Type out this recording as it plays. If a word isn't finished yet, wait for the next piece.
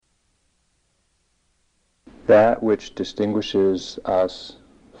That which distinguishes us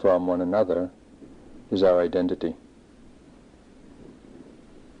from one another is our identity.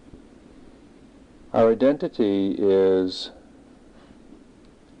 Our identity is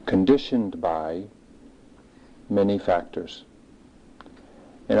conditioned by many factors.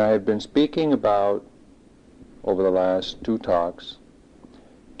 And I have been speaking about, over the last two talks,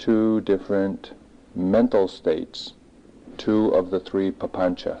 two different mental states, two of the three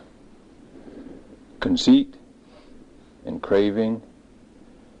papancha: conceit and craving,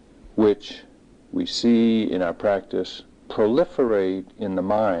 which we see in our practice proliferate in the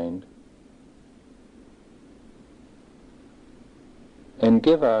mind and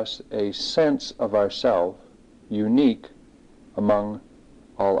give us a sense of ourself unique among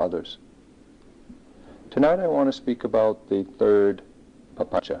all others. Tonight I want to speak about the third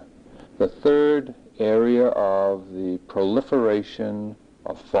papancha, the third area of the proliferation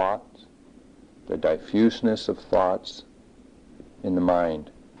of thoughts, the diffuseness of thoughts in the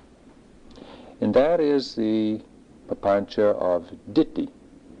mind. And that is the papancha of ditthi.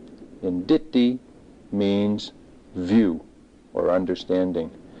 And ditthi means view or understanding.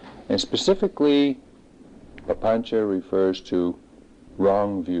 And specifically, papancha refers to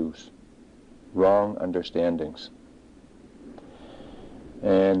wrong views, wrong understandings.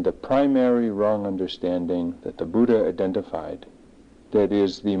 And the primary wrong understanding that the Buddha identified, that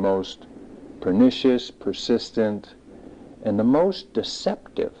is the most pernicious, persistent, and the most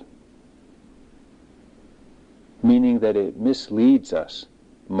deceptive, meaning that it misleads us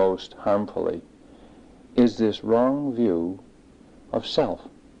most harmfully, is this wrong view of self.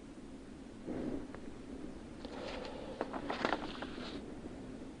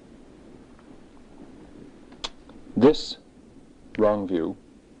 This wrong view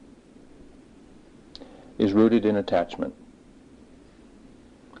is rooted in attachment,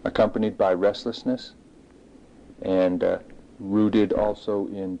 accompanied by restlessness, and rooted also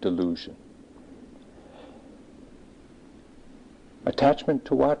in delusion. Attachment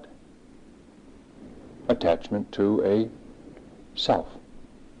to what? Attachment to a self.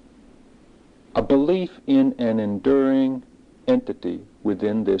 A belief in an enduring entity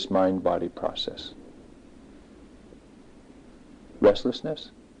within this mind-body process.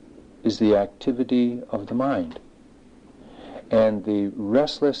 Restlessness is the activity of the mind, and the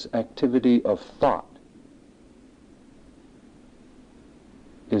restless activity of thought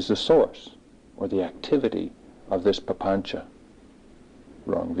is the source or the activity of this papancha,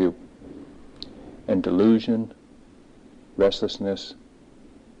 wrong view. And delusion, restlessness,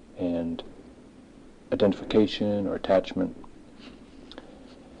 and identification or attachment,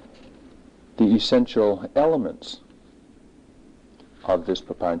 the essential elements of this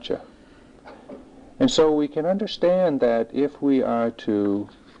papancha. And so we can understand that if we are to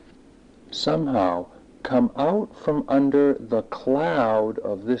somehow come out from under the cloud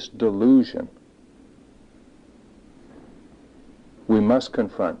of this delusion, we must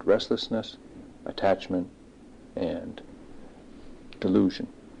confront restlessness, attachment, and delusion.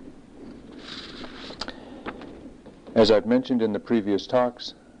 As I've mentioned in the previous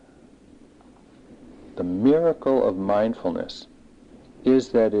talks, the miracle of mindfulness is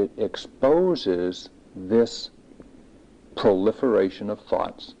that it exposes this proliferation of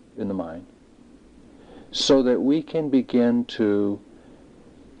thoughts in the mind so that we can begin to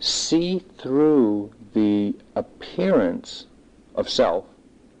see through the appearance of self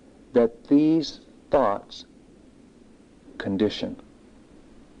that these thoughts condition.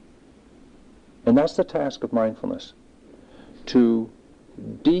 And that's the task of mindfulness, to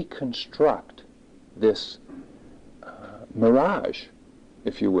deconstruct this mirage,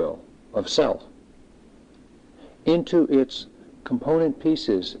 if you will, of self into its component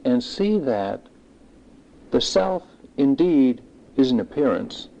pieces and see that the self indeed is an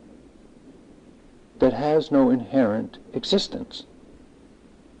appearance that has no inherent existence.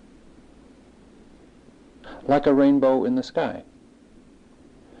 Like a rainbow in the sky.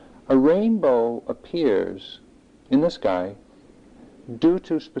 A rainbow appears in the sky due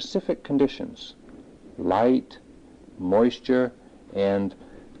to specific conditions: light, moisture, and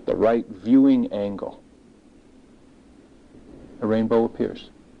the right viewing angle. A rainbow appears.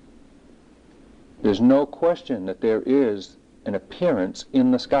 There's no question that there is an appearance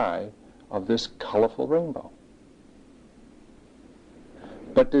in the sky of this colorful rainbow.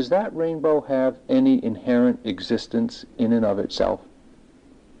 But does that rainbow have any inherent existence in and of itself?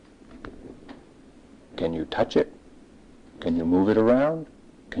 Can you touch it? Can you move it around?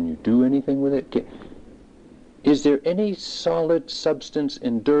 Can you do anything with it? Is there any solid substance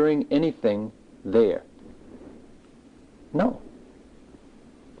enduring anything there? No.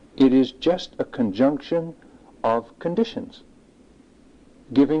 It is just a conjunction of conditions,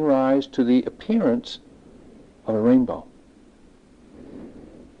 giving rise to the appearance of a rainbow.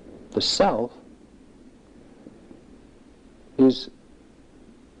 The self is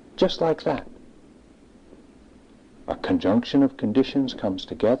just like that. A conjunction of conditions comes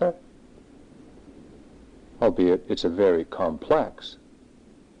together, albeit it's a very complex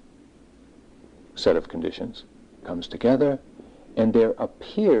set of conditions, comes together, and there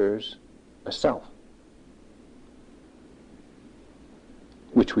appears a self,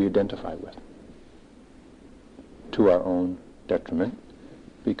 which we identify with, to our own detriment,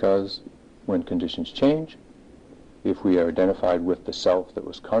 because when conditions change, if we are identified with the self that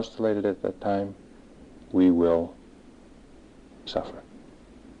was constellated at that time, we will suffer.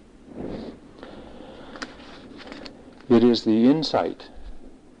 It is the insight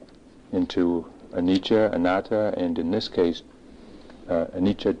into anicca, anatta, and in this case,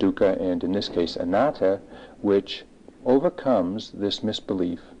 anicca, dukkha, and in this case, anatta, which overcomes this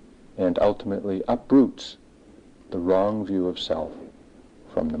misbelief and ultimately uproots the wrong view of self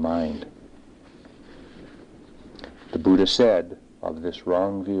from the mind. The Buddha said of this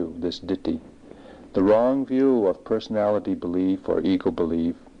wrong view, this ditthi, the wrong view of personality belief or ego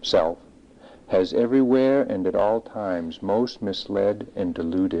belief, self, has everywhere and at all times most misled and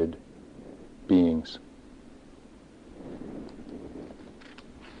deluded beings.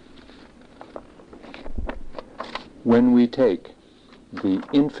 When we take the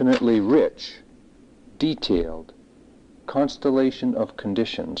infinitely rich, detailed constellation of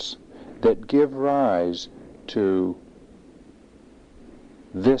conditions that give rise to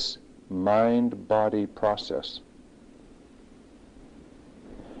this mind-body process,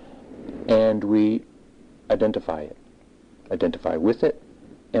 and we identify with it,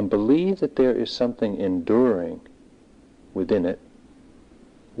 and believe that there is something enduring within it,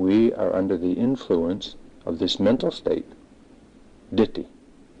 we are under the influence of this mental state, ditthi,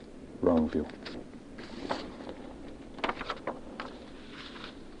 wrong view.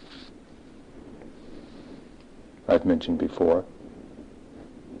 I've mentioned before,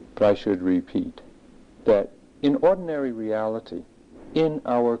 but I should repeat, that in ordinary reality, in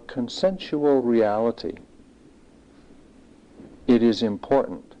our consensual reality, it is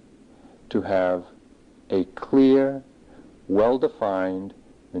important to have a clear, well-defined,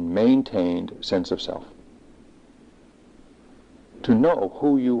 and maintained sense of self. To know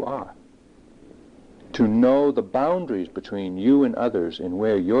who you are. To know the boundaries between you and others and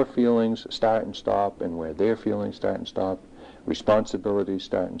where your feelings start and stop and where their feelings start and stop, responsibilities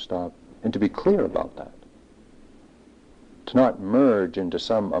start and stop, and to be clear about that. To not merge into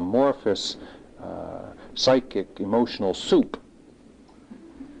some amorphous psychic, emotional soup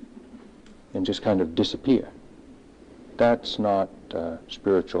and just kind of disappear. That's not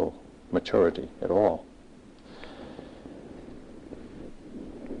spiritual maturity at all.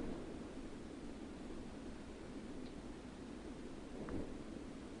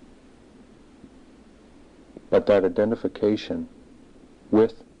 But that identification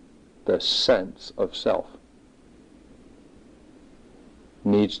with the sense of self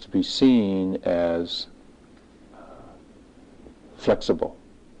needs to be seen as flexible,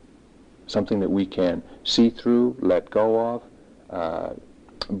 something that we can see through, let go of,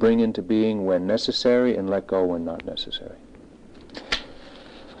 bring into being when necessary, and let go when not necessary.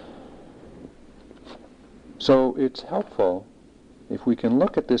 So it's helpful if we can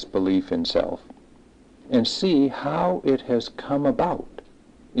look at this belief in self and see how it has come about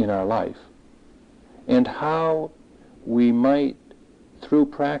in our life, and how we might, through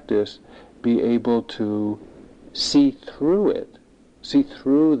practice, be able to see through it, see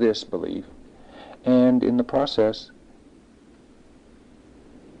through this belief, and in the process,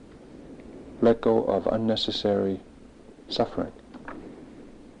 let go of unnecessary suffering.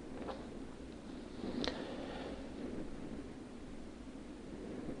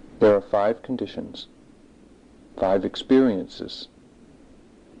 There are 5 conditions, 5 experiences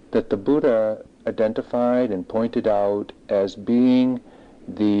that the Buddha identified and pointed out as being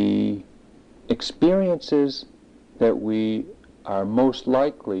the experiences that we are most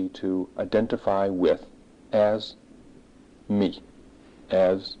likely to identify with as me,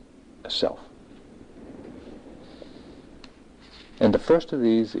 as a self. And the first of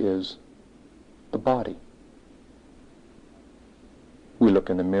these is the body. We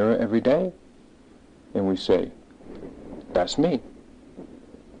look in the mirror every day and we say, that's me.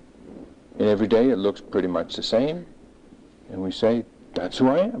 And every day it looks pretty much the same, and we say, that's who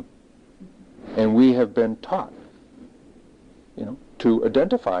I am. And we have been taught, to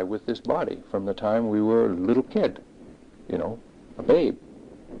identify with this body from the time we were a little kid, a babe.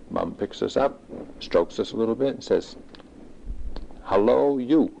 Mom picks us up, strokes us a little bit and says, hello,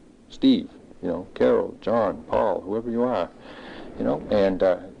 you, Steve, Carol, John, Paul, whoever you are, and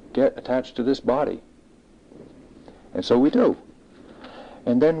get attached to this body. And so we do.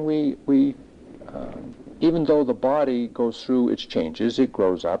 And then we even though the body goes through its changes, it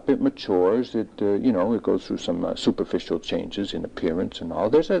grows up, it matures, it goes through some superficial changes in appearance and all.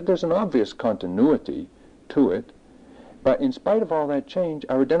 There's an obvious continuity to it, but in spite of all that change,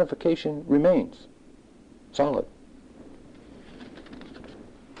 our identification remains solid.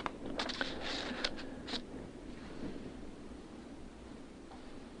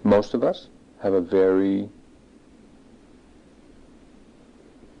 Most of us have a very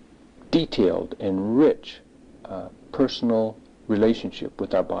detailed and rich personal relationship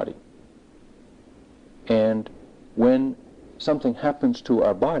with our body. And when something happens to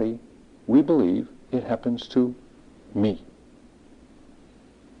our body, we believe it happens to me.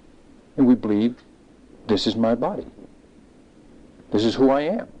 And we believe this is my body. This is who I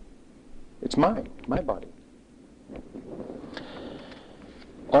am. It's mine, my body.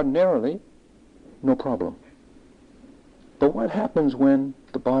 Ordinarily, no problem. But what happens when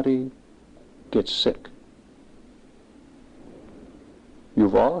the body gets sick?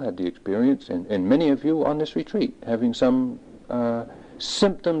 You've all had the experience, and many of you on this retreat, having some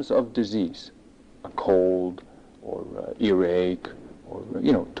symptoms of disease, a cold, or earache, or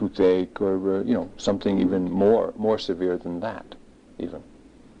toothache, or something even more severe than that, even.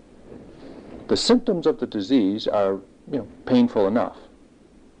 The symptoms of the disease are painful enough,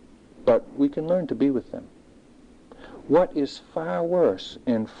 but we can learn to be with them. What is far worse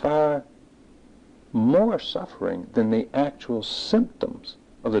and far more suffering than the actual symptoms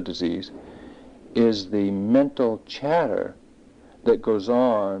of the disease is the mental chatter that goes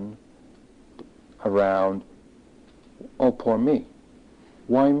on around, oh, poor me.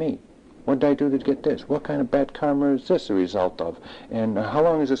 Why me? What did I do to get this? What kind of bad karma is this a result of? And how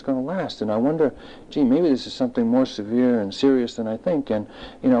long is this going to last? And I wonder, gee, maybe this is something more severe and serious than I think. And,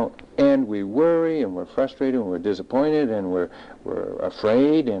 and we worry, and we're frustrated, and we're disappointed, and we're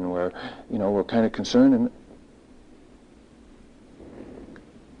afraid, and we're kind of concerned. And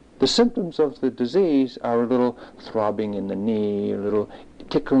the symptoms of the disease are a little throbbing in the knee, a little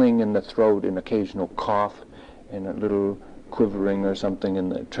tickling in the throat, an occasional cough, and a little quivering or something in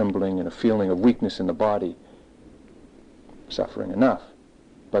the trembling, and a feeling of weakness in the body. Suffering enough.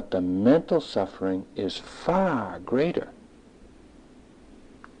 But the mental suffering is far greater.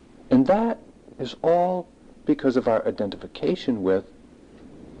 And that is all because of our identification with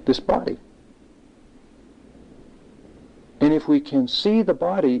this body. And if we can see the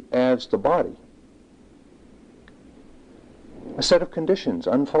body as the body, a set of conditions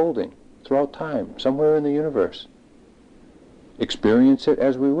unfolding throughout time, somewhere in the universe, experience it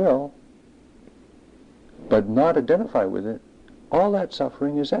as we will, but not identify with it, all that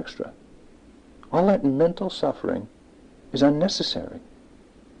suffering is extra. All that mental suffering is unnecessary.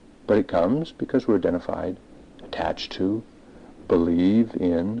 But it comes because we're identified, attached to, believe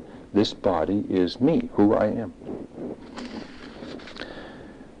in, this body is me, who I am.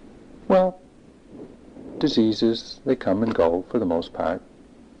 Well, diseases, they come and go for the most part,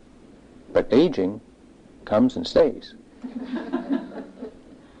 but aging comes and stays.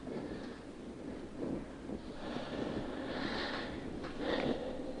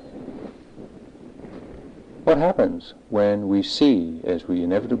 What happens when we see, as we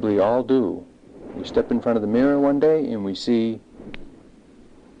inevitably all do, we step in front of the mirror one day and we see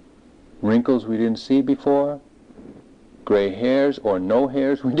wrinkles we didn't see before, gray hairs or no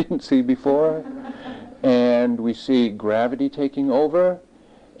hairs we didn't see before, and we see gravity taking over,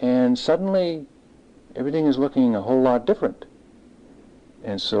 and suddenly everything is looking a whole lot different.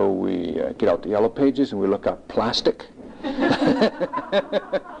 And so we get out the yellow pages and we look up plastic,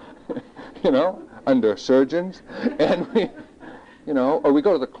 under surgeons, and we, or we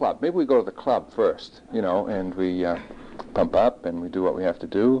go to the club. Maybe we go to the club first, and we pump up and we do what we have to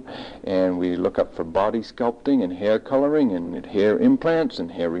do, and we look up for body sculpting and hair coloring and hair implants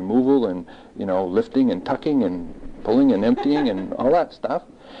and hair removal and, lifting and tucking and pulling and emptying and all that stuff.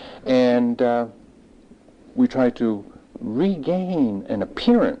 And we try to regain an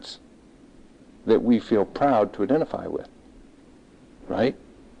appearance that we feel proud to identify with, right?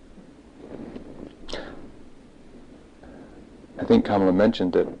 I think Kamala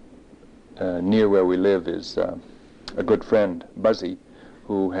mentioned that near where we live is a good friend, Buzzy,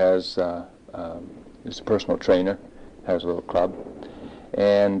 who is a personal trainer, has a little club,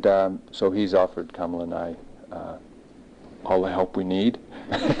 and so he's offered Kamala and I all the help we need.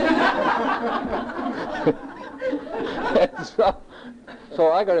 And so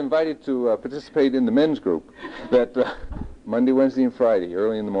So I got invited to participate in the men's group that Monday, Wednesday, and Friday,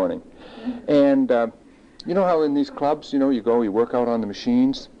 early in the morning. And you know how in these clubs, you go, you work out on the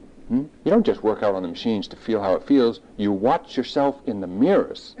machines? You don't just work out on the machines to feel how it feels. You watch yourself in the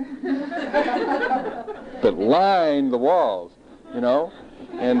mirrors that line the walls,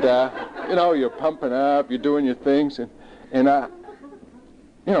 And, you're pumping up, you're doing your things. And I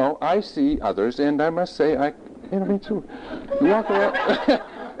see others, and I must say, me too. You walk around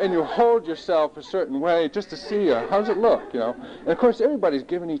and you hold yourself a certain way just to see how's it look, And of course, everybody's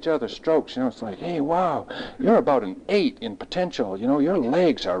giving each other strokes, It's like, hey, wow, you're about an 8 in potential, Your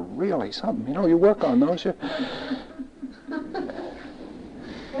legs are really something, You work on those.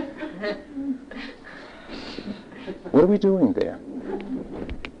 What are we doing there?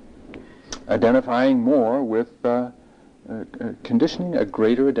 Identifying more with conditioning a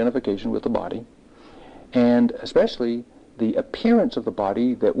greater identification with the body, and especially the appearance of the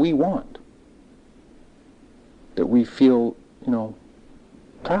body that we want, that we feel,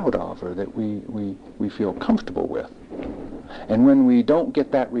 proud of, or that we feel comfortable with. And when we don't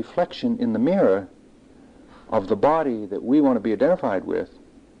get that reflection in the mirror of the body that we want to be identified with,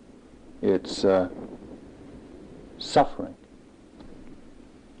 it's suffering.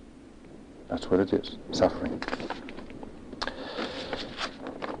 That's what it is, suffering.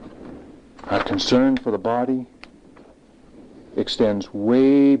 Our concern for the body extends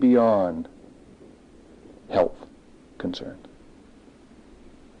way beyond health concern.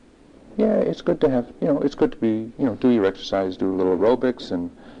 Yeah, it's good to have, it's good to be, do your exercise, do a little aerobics and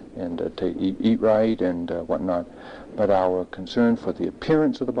eat right and whatnot. But our concern for the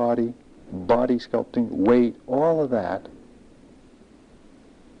appearance of the body sculpting, weight, all of that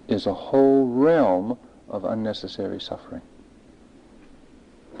is a whole realm of unnecessary suffering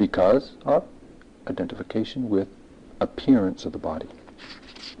because of identification with appearance of the body.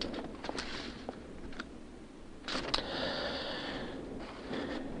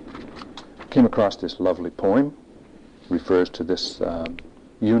 Came across this lovely poem, refers to this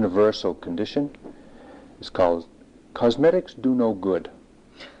universal condition. It's called Cosmetics Do No Good.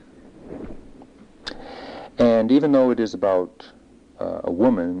 And even though it is about a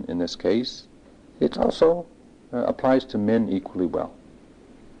woman in this case, it also applies to men equally well.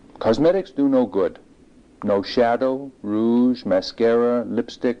 Cosmetics do no good. No shadow, rouge, mascara,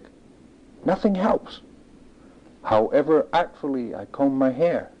 lipstick, nothing helps. However artfully I comb my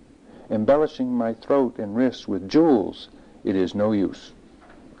hair, embellishing my throat and wrists with jewels, it is no use.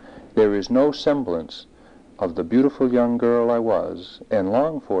 There is no semblance of the beautiful young girl I was and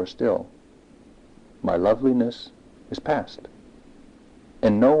long for still. My loveliness is past,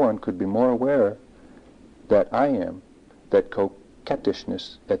 and no one could be more aware that I am, that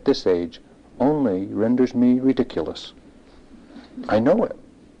coquettishness at this age only renders me ridiculous. I know it.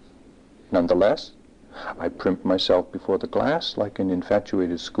 Nonetheless, I primp myself before the glass like an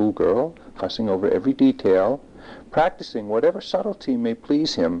infatuated schoolgirl, fussing over every detail, practicing whatever subtlety may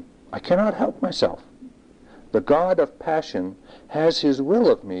please him. I cannot help myself. The god of passion has his will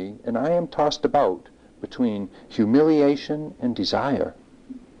of me, and I am tossed about between humiliation and desire,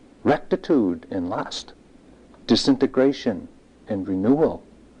 rectitude and lust, disintegration and renewal,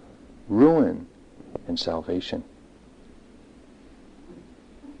 ruin and salvation.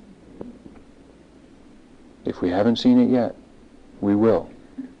 If we haven't seen it yet, we will.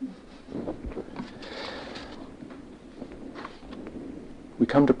 We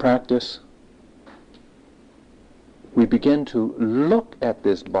come to practice. We begin to look at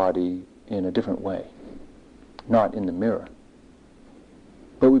this body in a different way, not in the mirror.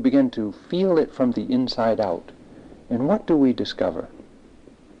 But we begin to feel it from the inside out. And what do we discover?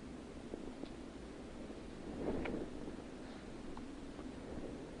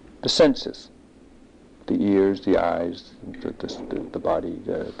 The senses, the ears, the eyes, the body,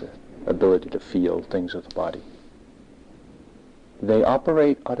 the ability to feel things of the body. They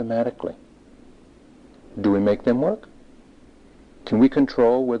operate automatically. Do we make them work? Can we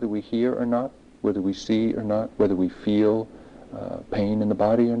control whether we hear or not, whether we see or not, whether we feel pain in the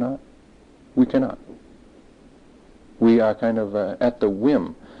body or not? We cannot. We are kind of at the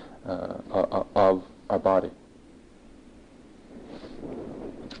whim of our body.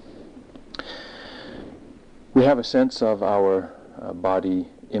 We have a sense of our body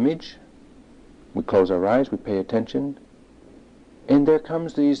image. We close our eyes, we pay attention, and there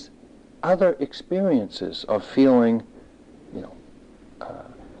comes these other experiences of feeling,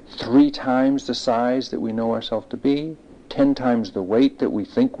 3 times the size that we know ourselves to be, 10 times the weight that we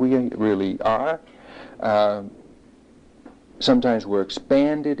think we really are. Sometimes we're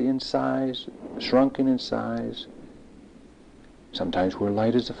expanded in size, shrunken in size. Sometimes we're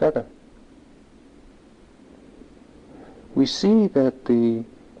light as a feather. We see that the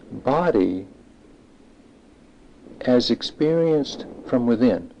body, as experienced from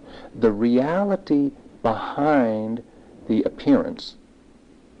within, the reality behind the appearance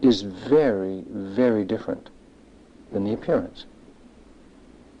is very, very different than the appearance.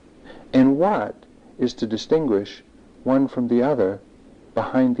 And what is to distinguish one from the other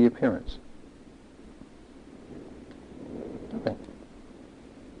behind the appearance? Nothing.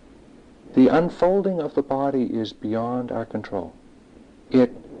 The unfolding of the body is beyond our control.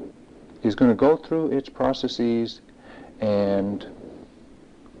 It is going to go through its processes, and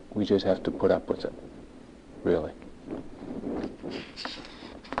we just have to put up with it, really.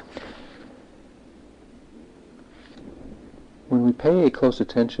 When we pay close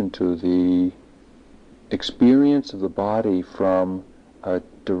attention to the experience of the body from a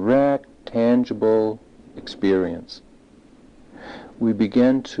direct, tangible experience, we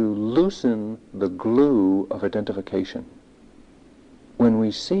begin to loosen the glue of identification. When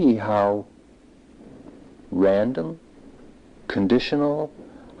we see how random, conditional,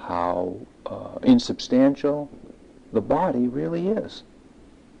 how insubstantial the body really is.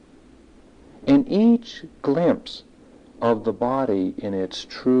 And each glimpse of the body in its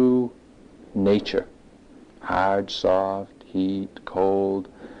true nature, hard, soft, heat, cold,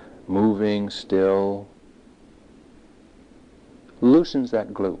 moving, still, loosens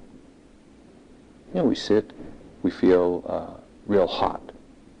that glue. You know, we sit, we feel real hot,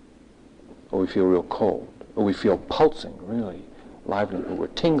 or we feel real cold, or we feel pulsing, really lively, or we're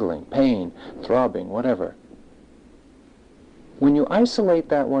tingling, pain, throbbing, whatever. When you isolate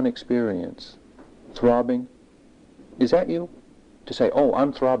that one experience, throbbing, is that you? To say, oh,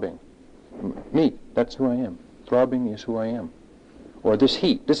 I'm throbbing. Me, that's who I am. Throbbing is who I am. Or this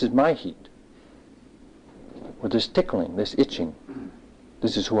heat, this is my heat. Or this tickling, this itching,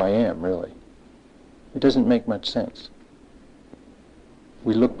 this is who I am, really. It doesn't make much sense.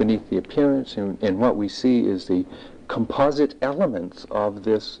 We look beneath the appearance, and what we see is the composite elements of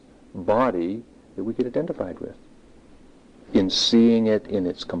this body that we get identified with. In seeing it in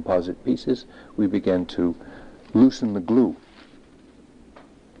its composite pieces, we begin to loosen the glue.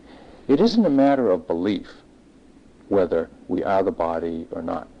 It isn't a matter of belief whether we are the body or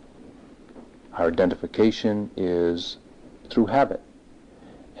not. Our identification is through habit,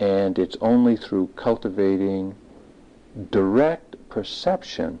 and it's only through cultivating direct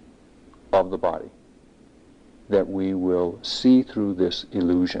perception of the body that we will see through this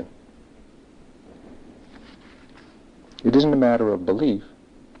illusion. It isn't a matter of belief,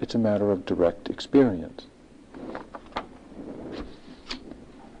 it's a matter of direct experience.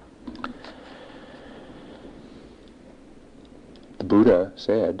 The Buddha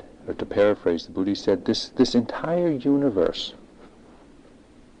said, or to paraphrase the Buddha, he said, this entire universe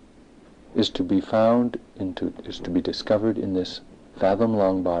is to be discovered in this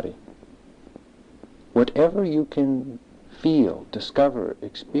fathom-long body. Whatever you can feel, discover,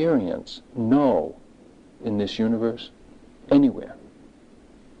 experience, know in this universe, anywhere,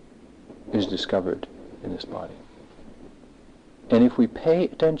 is discovered in this body. And if we pay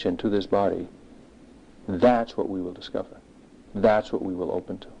attention to this body, that's what we will discover. That's what we will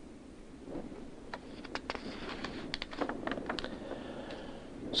open to.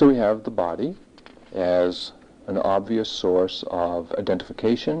 So we have the body as an obvious source of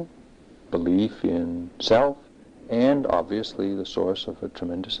identification, belief in self, and obviously the source of a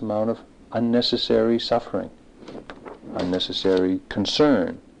tremendous amount of unnecessary suffering, unnecessary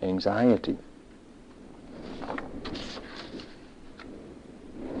concern, anxiety.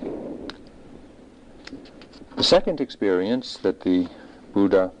 The second experience that the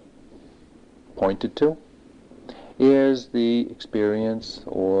Buddha pointed to is the experience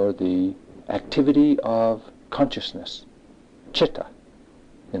or the activity of consciousness, citta,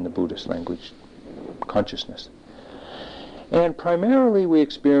 in the Buddhist language, consciousness. And primarily we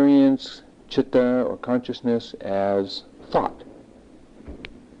experience citta or consciousness as thought,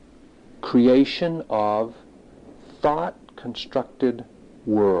 creation of thought-constructed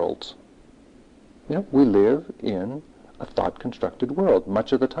worlds. You know, we live in a thought-constructed world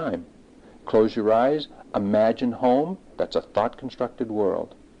much of the time. Close your eyes, imagine home, that's a thought-constructed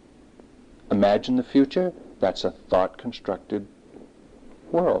world. Imagine the future, that's a thought-constructed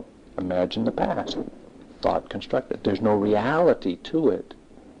world. Imagine the past, thought-constructed. There's no reality to it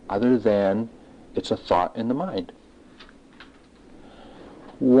other than it's a thought in the mind.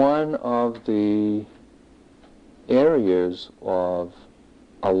 One of the areas of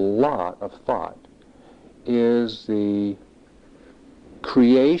a lot of thought is the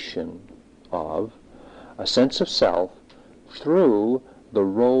creation of a sense of self through the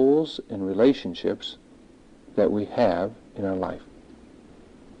roles and relationships that we have in our life.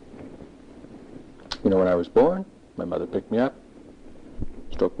 You know, when I was born, my mother picked me up,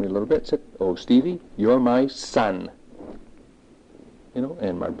 stroked me a little bit, said, "Oh, Stevie, you're my son." You know,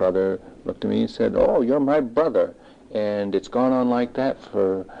 and my brother looked at me and said, "Oh, you're my brother." And it's gone on like that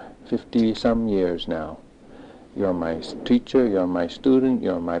for 50-some years now. You're my teacher, you're my student,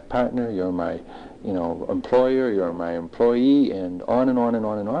 you're my partner, you're my, employer, you're my employee, and on and on and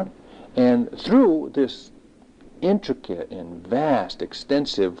on and on. And through this intricate and vast,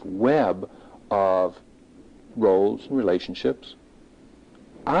 extensive web of roles and relationships,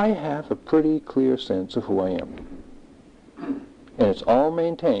 I have a pretty clear sense of who I am. And it's all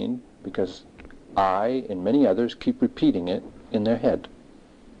maintained because I and many others keep repeating it in their head.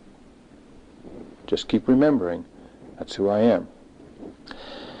 Just keep remembering, that's who I am.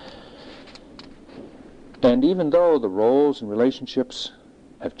 And even though the roles and relationships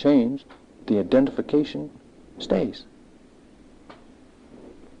have changed, the identification stays.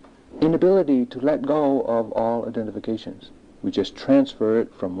 Inability to let go of all identifications. We just transfer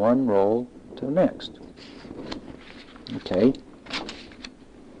it from one role to the next. Okay?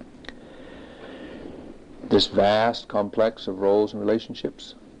 This vast complex of roles and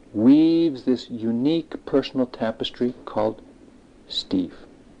relationships weaves this unique personal tapestry called Steve.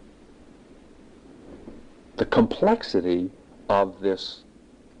 The complexity of this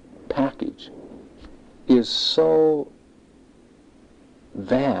package is so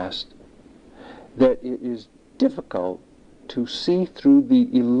vast that it is difficult to see through the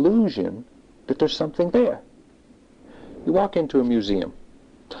illusion that there's something there. You walk into a museum.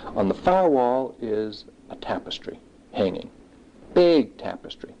 On the far wall is a tapestry hanging. Big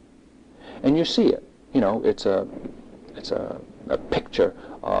tapestry. And you see it. It's a picture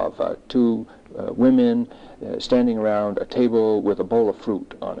of two women standing around a table with a bowl of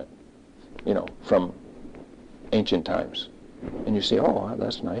fruit on it, from ancient times. And you say, "Oh,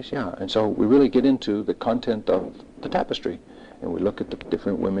 that's nice, yeah." And so we really get into the content of the tapestry. And we look at the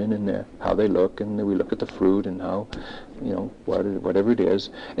different women and how they look, and then we look at the fruit and how, whatever it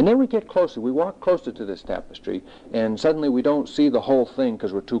is. And then we get closer. We walk closer to this tapestry, and suddenly we don't see the whole thing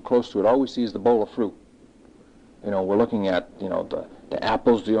because we're too close to it. All we see is the bowl of fruit. We're looking at, the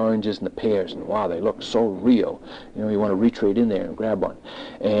apples, the oranges, and the pears, and wow, they look so real. You want to reach right in there and grab one.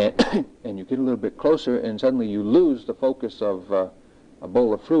 And and you get a little bit closer, and suddenly you lose the focus of a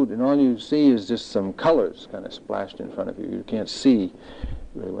bowl of fruit, and all you see is just some colors kind of splashed in front of you. You can't see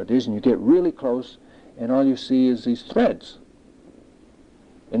really what it is, and you get really close, and all you see is these threads.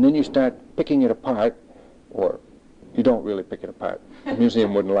 And then you start picking it apart, or you don't really pick it apart. The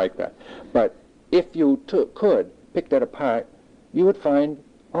museum wouldn't like that. But if you could pick that apart, you would find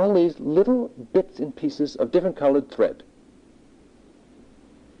all these little bits and pieces of different colored thread.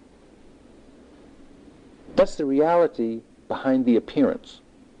 That's the reality behind the appearance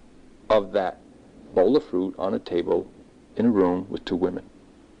of that bowl of fruit on a table in a room with two women.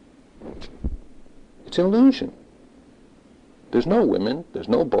 It's an illusion. There's no women, there's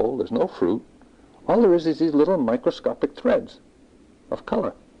no bowl, there's no fruit. All there is these little microscopic threads of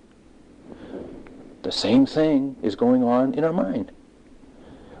color. The same thing is going on in our mind.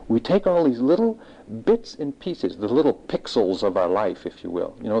 We take all these little bits and pieces, the little pixels of our life, if you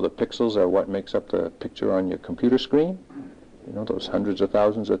will. The pixels are what makes up the picture on your computer screen. Those hundreds of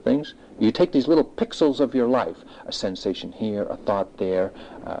thousands of things. You take these little pixels of your life, a sensation here, a thought there,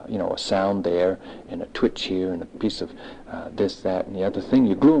 a sound there, and a twitch here, and a piece of this, that, and the other thing.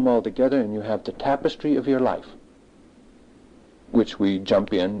 You glue them all together, and you have the tapestry of your life, which we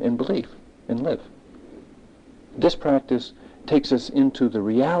jump in and believe and live. This practice takes us into the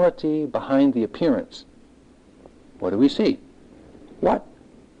reality behind the appearance. What do we see? What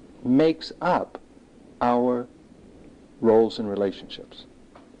makes up our roles and relationships,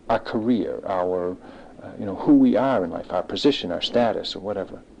 our career, our, who we are in life, our position, our status, or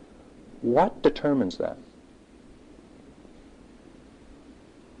whatever? What determines that?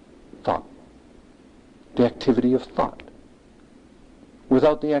 Thought. The activity of thought.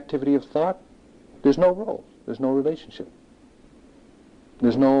 Without the activity of thought, there's no role, there's no relationship.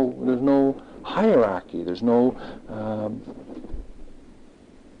 There's no hierarchy, there's no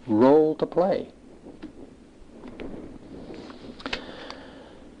role to play.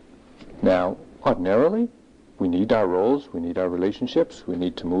 Now, ordinarily, we need our roles, we need our relationships, we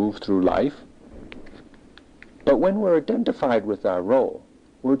need to move through life. But when we're identified with our role,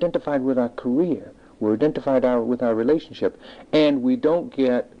 we're identified with our career, we're identified with our relationship, and we don't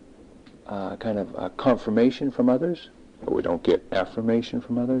get confirmation from others, or we don't get affirmation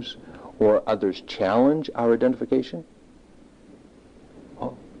from others, or others challenge our identification,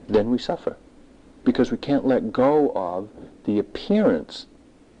 then we suffer, because we can't let go of the appearance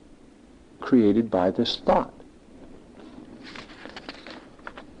created by this thought.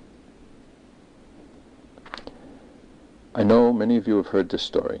 I know many of you have heard this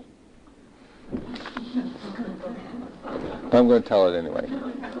story, but I'm going to tell it anyway,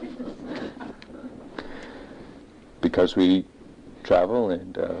 because we travel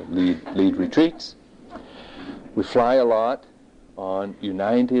and lead retreats. We fly a lot on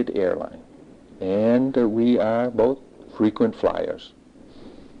United Airlines, and we are both frequent flyers.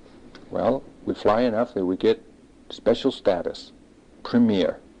 Well, we fly enough that we get special status,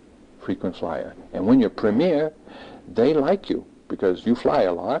 premier frequent flyer. And when you're premier, they like you because you fly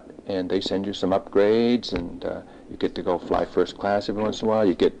a lot, and they send you some upgrades, and you get to go fly first class every once in a while.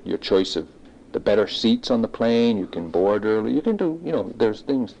 You get your choice of the better seats on the plane. You can board early. You can do, there's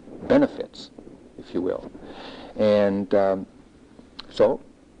things, benefits, if you will. And so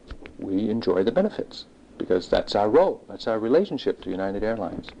we enjoy the benefits because that's our role. That's our relationship to United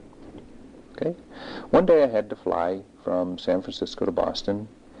Airlines. Okay? One day I had to fly from San Francisco to Boston,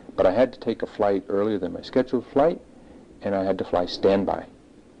 but I had to take a flight earlier than my scheduled flight, and I had to fly standby.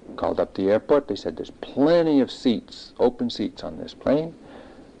 Called up the airport. They said there's plenty of seats, open seats on this plane.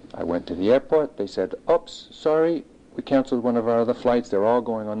 I went to the airport. They said, oops, sorry, we canceled one of our other flights. They're all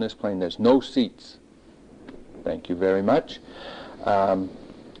going on this plane. There's no seats. Thank you very much.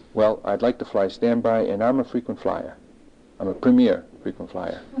 Well, I'd like to fly standby, and I'm a frequent flyer. I'm a premier frequent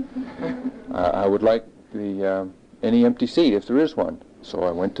flyer. I would like any empty seat if there is one. So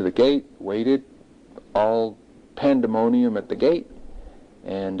I went to the gate, waited, all pandemonium at the gate,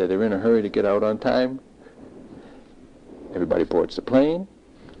 and they're in a hurry to get out on time. Everybody boards the plane,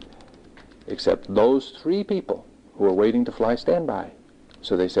 except those 3 people who are waiting to fly standby.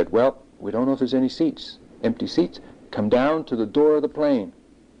 So they said, well, we don't know if there's any seats, empty seats. Come down to the door of the plane.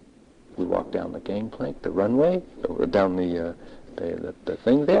 We walked down the gangplank, the runway, or down the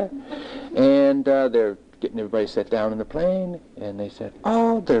thing there, and they're getting everybody set down in the plane, and they said,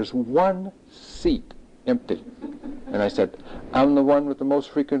 oh, there's 1 seat empty. And I said, I'm the one with the most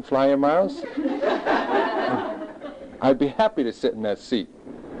frequent flyer miles. I'd be happy to sit in that seat.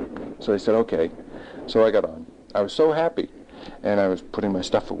 So they said, okay. So I got on. I was so happy. And I was putting my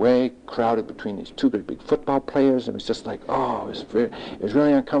stuff away, crowded between these 2 big football players. And it was just like, oh, it was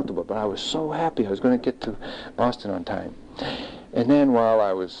really uncomfortable. But I was so happy I was going to get to Boston on time. And then while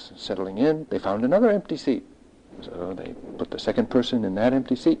I was settling in, they found another empty seat. So they put the second person in that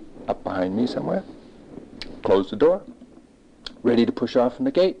empty seat up behind me somewhere, closed the door, ready to push off from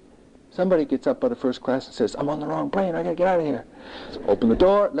the gate. Somebody gets up out of first class and says, I'm on the wrong plane, I got to get out of here. So open the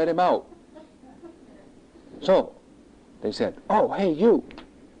door, let him out. So they said, oh, hey, you,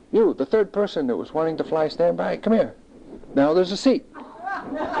 the third person that was wanting to fly standby, come here. Now there's a seat.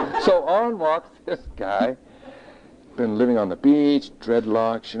 So on walks this guy, been living on the beach,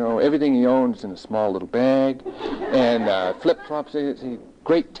 dreadlocks, everything he owns in a small little bag, and flip-flops,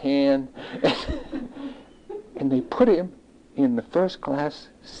 great tan. And they put him in the first class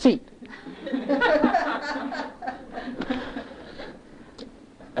seat.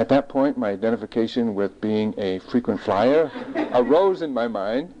 At that point, my identification with being a frequent flyer arose in my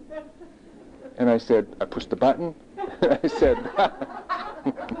mind, and I pushed the button, and I said,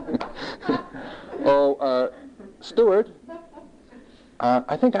 oh, steward,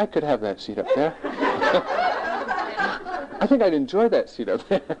 I think I could have that seat up there. I think I'd enjoy that seat up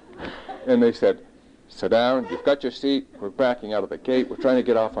there. And they said, sit down, you've got your seat, we're backing out of the gate, we're trying to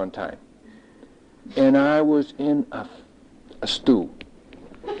get off on time. And I was in a stew,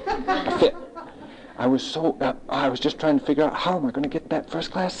 a fit. I was just trying to figure out how am I going to get that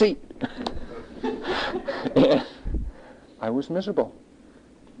first class seat. And I was miserable.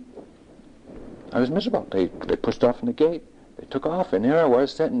 They pushed off from the gate, they took off, and there I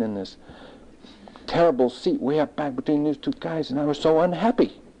was sitting in this terrible seat way up back between these 2 guys, and I was so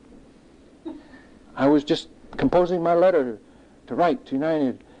unhappy. I was just composing my letter to write to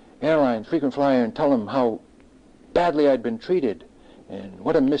United Airlines frequent flyer and tell them how badly I'd been treated and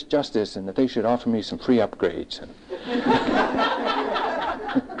what a misjustice, and that they should offer me some free upgrades. And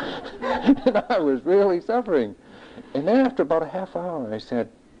I was really suffering. And then after about a half hour I said,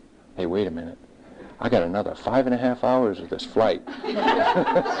 hey, wait a minute. I got another 5.5 hours of this flight.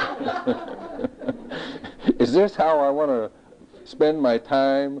 Is this how I want to spend my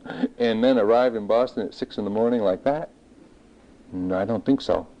time and then arrive in Boston at 6 in the morning like that? No, I don't think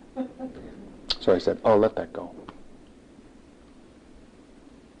so. So I said, oh, let that go.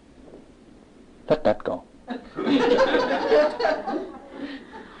 Let that go.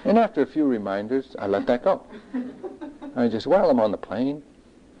 And after a few reminders, I let that go. I just, while I'm on the plane,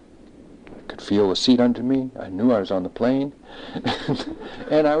 feel the seat under me. I knew I was on the plane.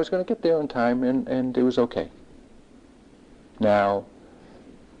 And I was going to get there on time, and it was okay. Now,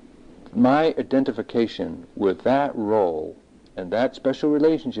 my identification with that role and that special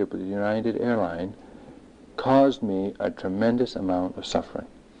relationship with United Airlines caused me a tremendous amount of suffering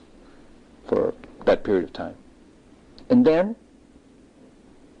for that period of time. And then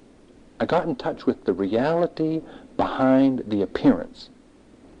I got in touch with the reality behind the appearance.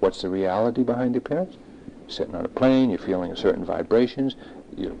 What's the reality behind the appearance? You're sitting on a plane, you're feeling certain vibrations,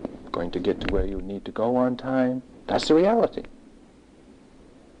 you're going to get to where you need to go on time. That's the reality.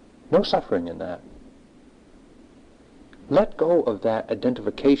 No suffering in that. Let go of that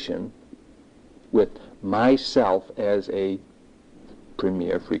identification with myself as a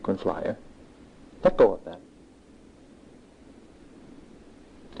premier frequent flyer. Let go of that.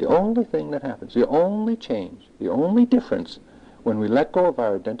 The only thing that happens, the only change, the only difference when we let go of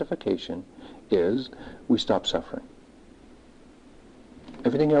our identification is we stop suffering.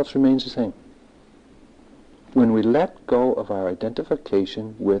 Everything else remains the same. When we let go of our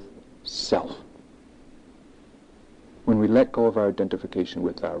identification with self, when we let go of our identification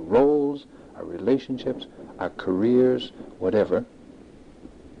with our roles, our relationships, our careers, whatever,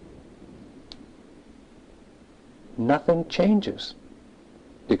 nothing changes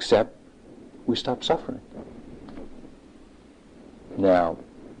except we stop suffering. Now,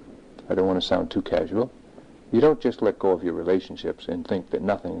 I don't want to sound too casual. You don't just let go of your relationships and think that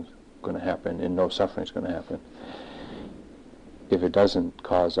nothing's going to happen and no suffering's going to happen. If it doesn't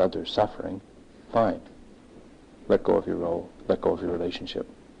cause others suffering, fine. Let go of your role, let go of your relationship.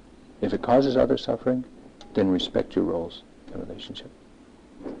 If it causes others suffering, then respect your roles and relationship.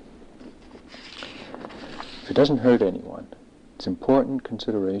 If it doesn't hurt anyone, it's important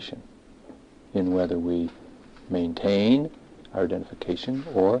consideration in whether we maintain our identification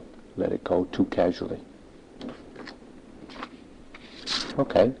or let it go too casually.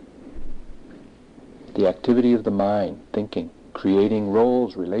 Okay. The activity of the mind, thinking, creating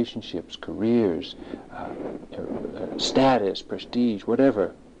roles, relationships, careers, status, prestige,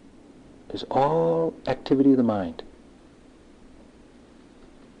 whatever, is all activity of the mind.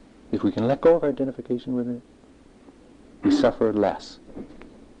 If we can let go of our identification with it, we suffer less.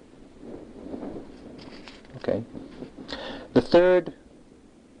 Okay. The third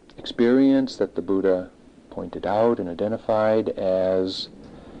experience that the Buddha pointed out and identified as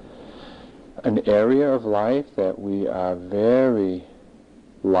an area of life that we are very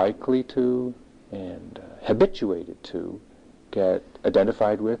likely to and habituated to get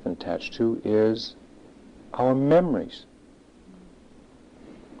identified with and attached to is our memories.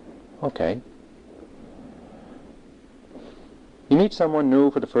 Okay. You meet someone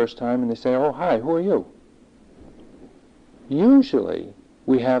new for the first time and they say, "Oh, hi, who are you?" Usually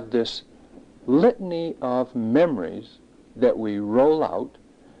we have this litany of memories that we roll out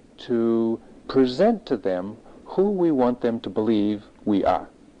to present to them who we want them to believe we are.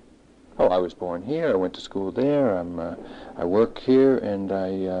 Oh, I was born here, I went to school there, I work here, and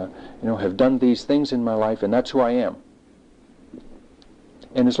I have done these things in my life, and that's who I am.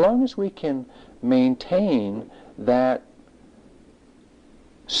 And as long as we can maintain that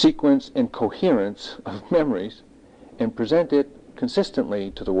sequence and coherence of memories and present it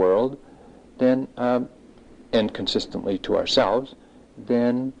consistently to the world, then and consistently to ourselves,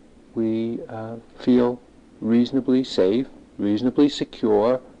 then we feel reasonably safe, reasonably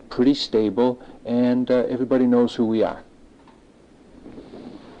secure, pretty stable, and everybody knows who we are.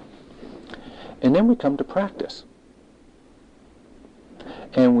 And then we come to practice.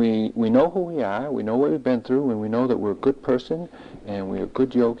 And we know who we are, we know what we've been through, and we know that we're a good person, and we're a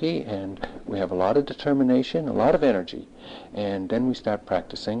good yogi, and we have a lot of determination, a lot of energy. And then we start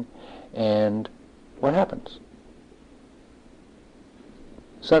practicing, and what happens?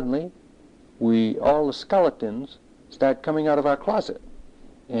 Suddenly, all the skeletons start coming out of our closet.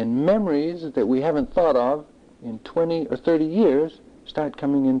 And memories that we haven't thought of in 20 or 30 years start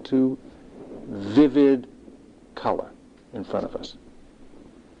coming into vivid color in front of us.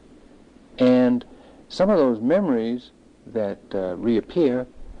 And some of those memories that reappear,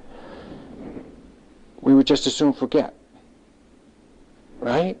 we would just as soon forget.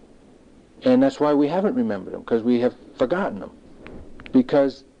 Right? And that's why we haven't remembered them, because we have forgotten them.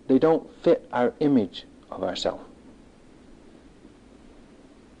 Because they don't fit our image of ourselves.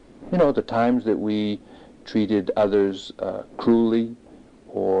 You know, the times that we treated others cruelly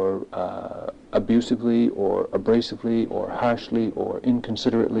or abusively or abrasively or harshly or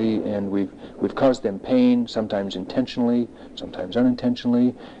inconsiderately, and we've caused them pain, sometimes intentionally, sometimes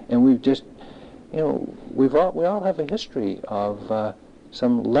unintentionally, and we've just, we all have a history of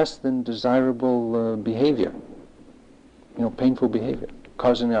some less than desirable behavior, painful behavior,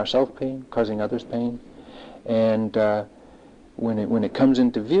 causing ourselves pain, causing others pain. And when it comes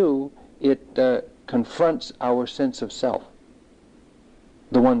into view, it confronts our sense of self,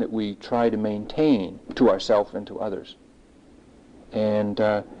 the one that we try to maintain to ourselves and to others. And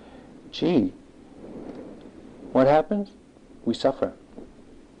what happens? We suffer.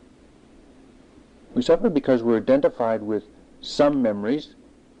 We suffer because we're identified with some memories,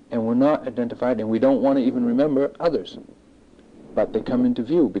 and we're not identified, and we don't want to even remember others. But they come into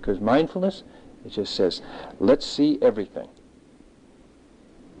view because mindfulness, it just says, let's see everything.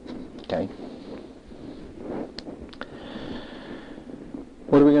 Okay?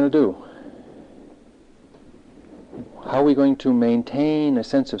 What are we going to do? How are we going to maintain a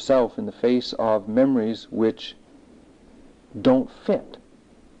sense of self in the face of memories which don't fit?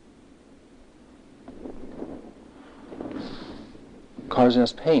 Causing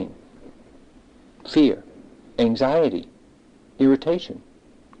us pain, fear, anxiety, irritation,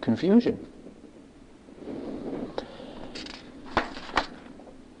 confusion.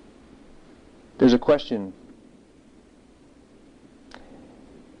 There's a question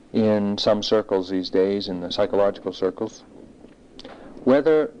in some circles these days, in the psychological circles,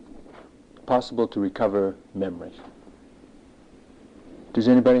 whether it's possible to recover memories. Does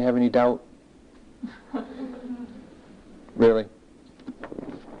anybody have any doubt? Really?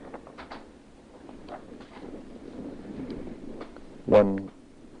 One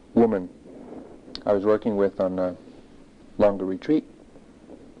woman I was working with on a longer retreat,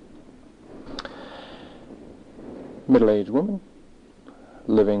 middle-aged woman,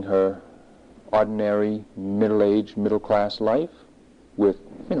 living her ordinary middle-aged, middle-class life with,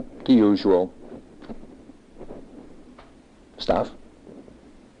 the usual stuff,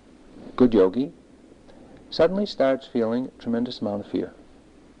 good yogi, suddenly starts feeling a tremendous amount of fear.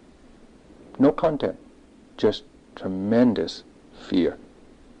 No content, just tremendous fear.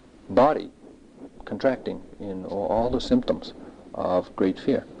 Body contracting in all the symptoms of great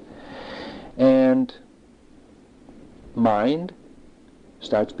fear. And mind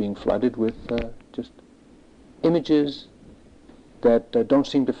starts being flooded with just images that don't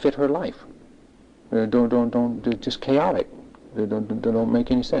seem to fit her life. They're just chaotic. They don't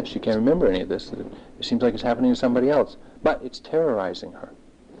make any sense. She can't remember any of this. It seems like it's happening to somebody else, but it's terrorizing her.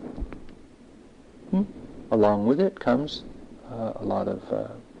 Along with it comes a lot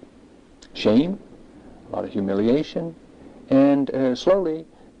of shame, a lot of humiliation, and slowly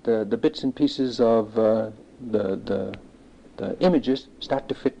the bits and pieces of the images start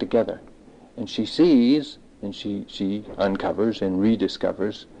to fit together, and she sees and she uncovers and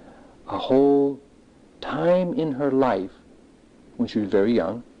rediscovers a whole time in her life when she was very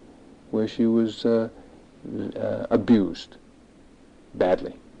young where she was abused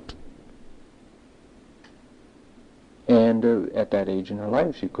badly. And at that age in her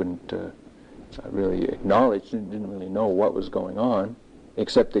life she couldn't really acknowledge, didn't really know what was going on,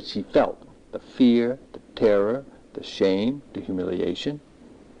 except that she felt the fear, the terror, the shame, the humiliation,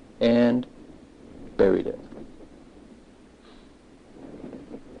 and buried it.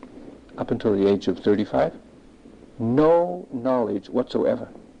 Up until the age of 35, no knowledge whatsoever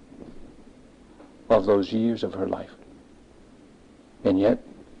of those years of her life. And yet,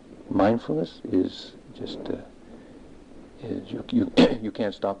 mindfulness is just, you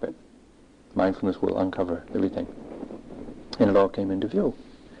can't stop it. Mindfulness will uncover everything. And it all came into view.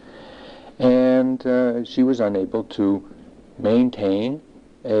 And she was unable to maintain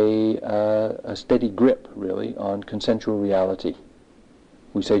a steady grip, really, on consensual reality.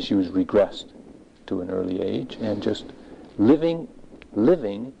 We say she was regressed to an early age and just living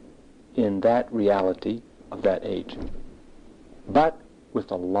in that reality of that age. But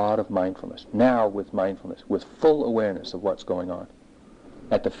with a lot of mindfulness. Now with mindfulness, with full awareness of what's going on.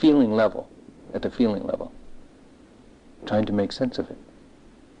 At the feeling level. Trying to make sense of it.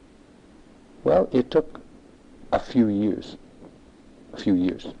 Well, it took a few years, 3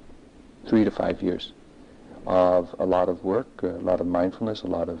 to 5 years of a lot of work, a lot of mindfulness, a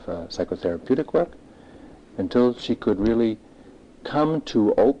lot of psychotherapeutic work, until she could really come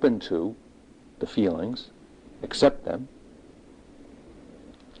to open to the feelings, accept them,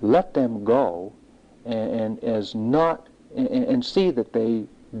 let them go, and see that they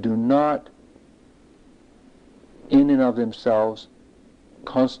do not in and of themselves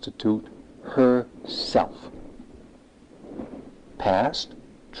constitute herself. Past,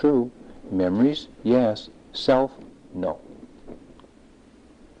 true. Memories, yes. Self, no.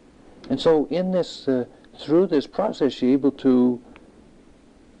 And so in this, through this process, she's able to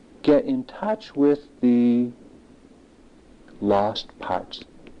get in touch with the lost parts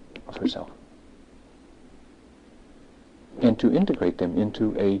of herself, and to integrate them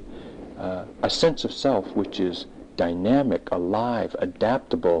into a sense of self which is dynamic, alive,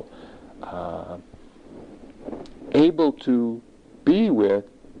 adaptable, able to be with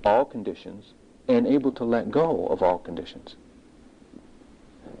all conditions and able to let go of all conditions.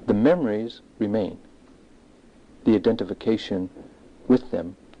 The memories remain. The identification with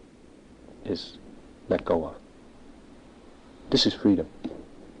them is let go of. This is freedom.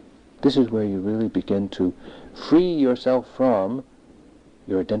 This is where you really begin to free yourself from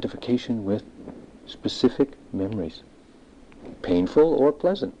your identification with specific memories, painful or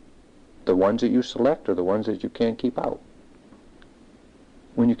pleasant. The ones that you select are the ones that you can't keep out.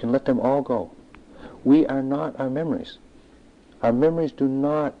 When you can let them all go. We are not our memories. Our memories do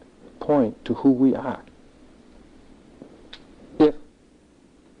not point to who we are if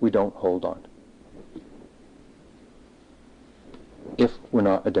we don't hold on, if we're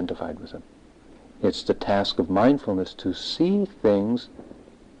not identified with them. It's the task of mindfulness to see things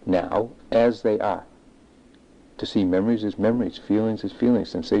now as they are, to see memories as memories, feelings as feelings,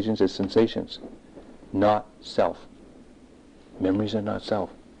 sensations as sensations, not self. Memories are not self.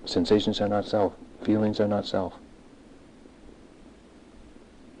 Sensations are not self. Feelings are not self.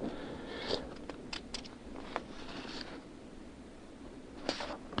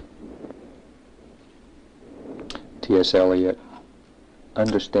 T.S. Eliot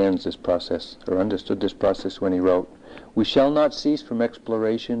understands this process, or understood this process when he wrote, "We shall not cease from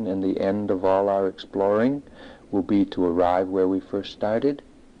exploration, and the end of all our exploring will be to arrive where we first started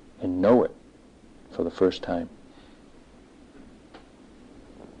and know it for the first time."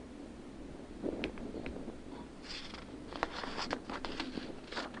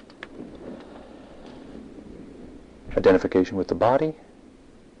 Identification with the body,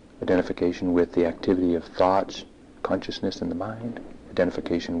 identification with the activity of thoughts, consciousness in the mind,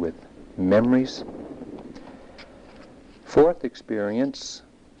 identification with memories. Fourth experience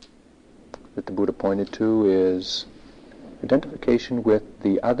that the Buddha pointed to is identification with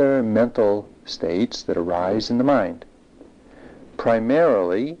the other mental states that arise in the mind,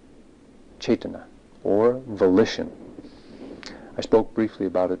 primarily cetana, or volition. I spoke briefly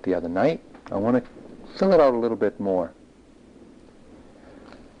about it the other night. I want to fill it out a little bit more.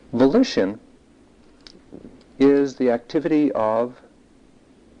 Volition is the activity of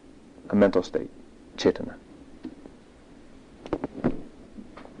a mental state, cetana.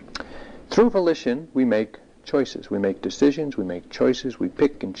 Through volition, we make choices, we make decisions, we make choices, we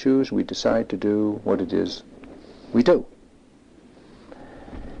pick and choose, we decide to do what it is we do.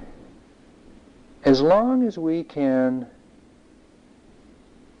 As long as we can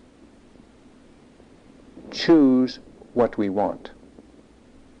choose what we want,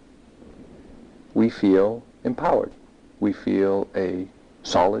 we feel empowered. We feel a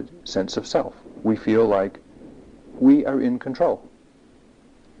solid sense of self. We feel like we are in control.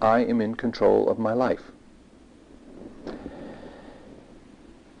 I am in control of my life.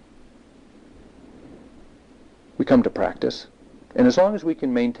 We come to practice, and as long as we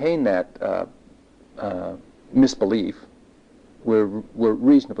can maintain that misbelief, we're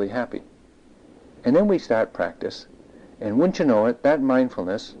reasonably happy. And then we start practice, and wouldn't you know it, that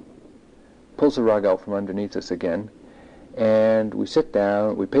mindfulness pulls the rug out from underneath us again, and we sit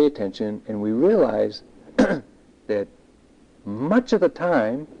down, we pay attention, and we realize that much of the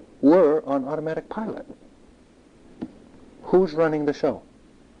time we're on automatic pilot. Who's running the show?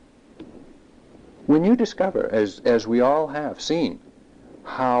 When you discover, as we all have seen,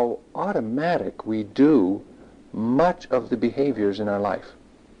 how automatic we do much of the behaviors in our life,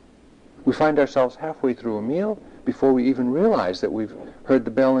 we find ourselves halfway through a meal before we even realize that we've heard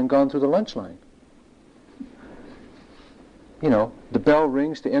the bell and gone through the lunch line. You know, the bell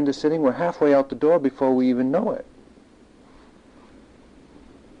rings to end the sitting, we're halfway out the door before we even know it.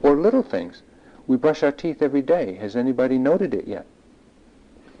 Or little things. We brush our teeth every day. Has anybody noted it yet?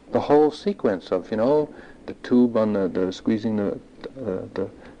 The whole sequence of, the tube on the squeezing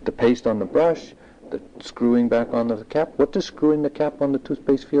the paste on the brush, the screwing back on the cap. What does screwing the cap on the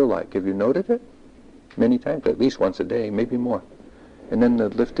toothpaste feel like? Have you noted it? Many times, at least once a day, maybe more. And then the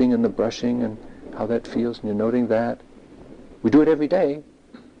lifting and the brushing and how that feels, and you're noting that. We do it every day,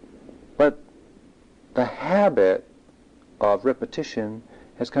 but the habit of repetition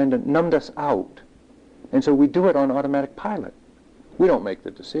has kind of numbed us out. And so we do it on automatic pilot. We don't make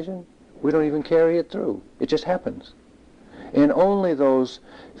the decision. We don't even carry it through. It just happens. And only those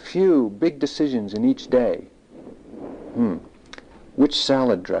few big decisions in each day. Which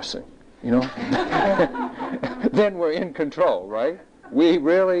salad dressing? Then we're in control, right? We're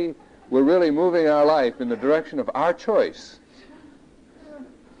really moving our life in the direction of our choice.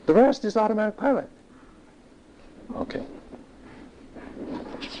 The rest is automatic pilot. Okay.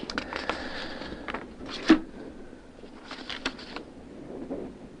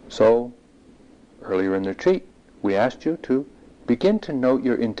 So, earlier in the retreat, we asked you to begin to note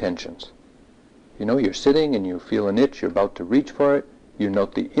your intentions. You know, you're sitting and you feel an itch, you're about to reach for it. You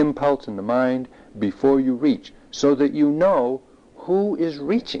note the impulse in the mind before you reach, so that you know who is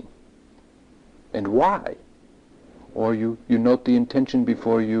reaching and why. Or you note the intention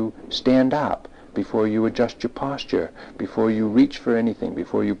before you stand up, before you adjust your posture, before you reach for anything,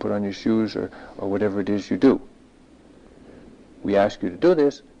 before you put on your shoes or whatever it is you do. We ask you to do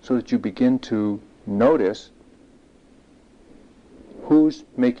this so that you begin to notice who's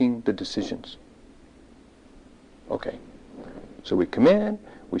making the decisions. Okay, so we come in,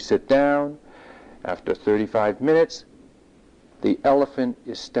 we sit down. After 35 minutes, the elephant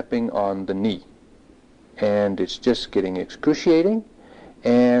is stepping on the knee. And it's just getting excruciating,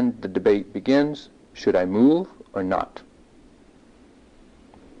 and the debate begins, should I move or not?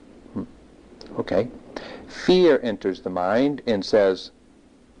 Okay. Fear enters the mind and says,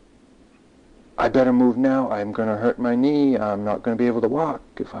 I better move now, I'm going to hurt my knee, I'm not going to be able to walk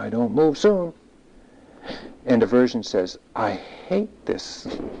if I don't move soon. And aversion says, I hate this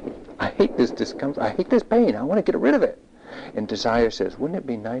discomfort, I hate this pain, I want to get rid of it. And desire says, wouldn't it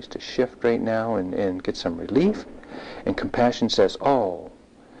be nice to shift right now and get some relief? And compassion says, oh,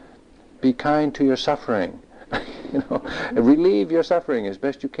 be kind to your suffering. Relieve your suffering as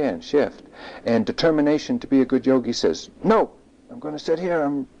best you can, shift. And determination to be a good yogi says, no, I'm going to sit here,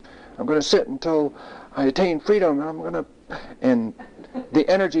 I'm going to sit until I attain freedom, and the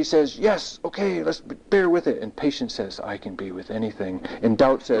energy says, yes, okay, let's bear with it. And patience says, I can be with anything. And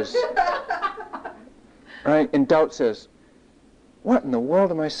doubt says, right? And doubt says, what in the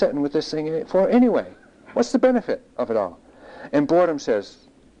world am I sitting with this thing for anyway? What's the benefit of it all? And boredom says,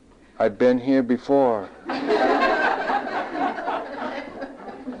 I've been here before.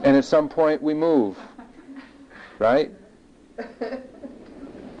 And at some point we move, right?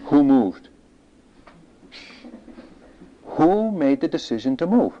 Who moved? Who made the decision to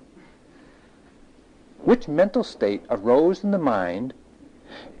move? Which mental state arose in the mind,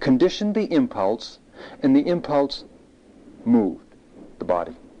 conditioned the impulse, and the impulse moved the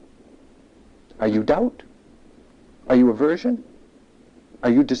body? Are you doubt? Are you aversion? Are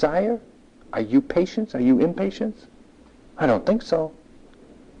you desire? Are you patience? Are you impatience? I don't think so.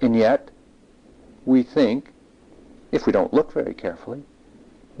 And yet, we think, if we don't look very carefully,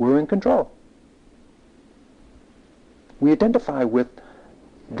 we're in control. We identify with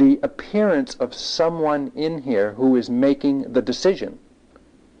the appearance of someone in here who is making the decision,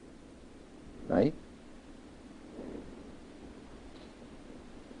 right?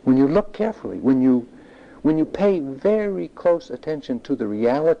 When you look carefully, when you pay very close attention to the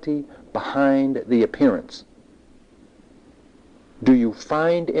reality behind the appearance, do you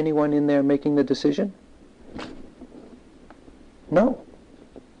find anyone in there making the decision? No.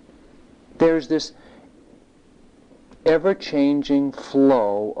 There's this ever-changing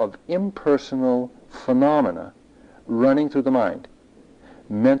flow of impersonal phenomena running through the mind.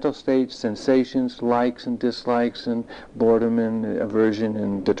 Mental states, sensations, likes and dislikes, and boredom and aversion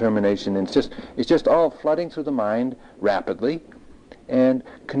and determination. And it's just all flooding through the mind rapidly and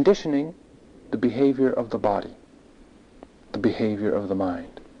conditioning the behavior of the body, the behavior of the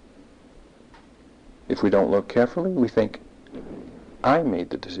mind. If we don't look carefully, we think, I made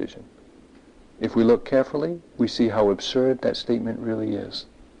the decision. If we look carefully, we see how absurd that statement really is.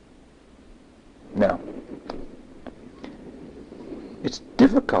 Now, it's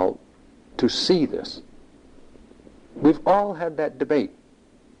difficult to see this. We've all had that debate.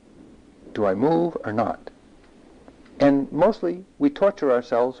 Do I move or not? And mostly we torture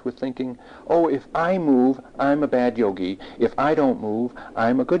ourselves with thinking, oh, if I move, I'm a bad yogi. If I don't move,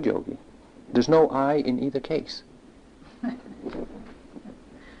 I'm a good yogi. There's no I in either case.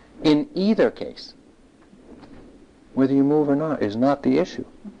 In either case, whether you move or not is not the issue.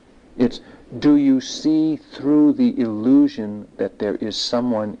 It's, do you see through the illusion that there is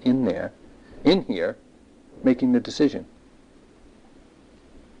someone in here, making the decision?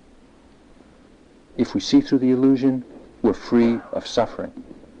 If we see through the illusion, we're free of suffering.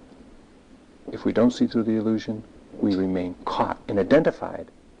 If we don't see through the illusion, we remain caught and identified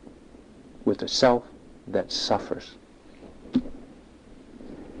with the self that suffers.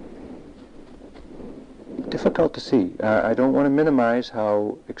 Difficult to see. I don't want to minimize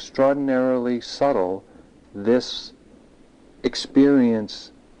how extraordinarily subtle this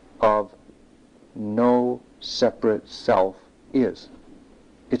experience of no separate self is.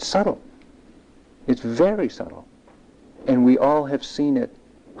 It's subtle. It's very subtle. And we all have seen it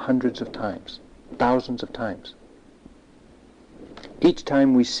hundreds of times, thousands of times. Each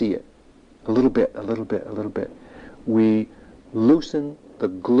time we see it, a little bit, a little bit, a little bit, we loosen the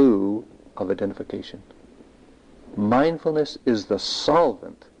glue of identification. Mindfulness is the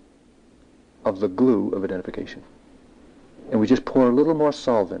solvent of the glue of identification. And we just pour a little more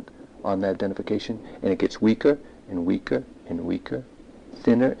solvent on that identification, and it gets weaker and weaker and weaker,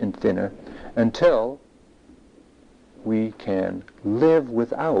 thinner and thinner, until we can live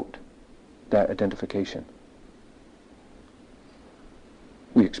without that identification.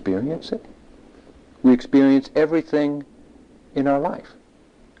 We experience it. We experience everything in our life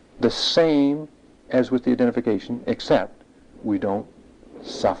the same as with the identification, except we don't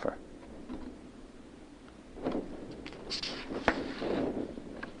suffer.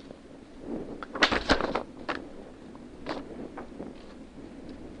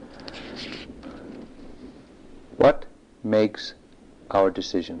 What makes our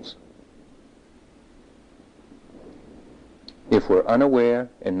decisions? If we're unaware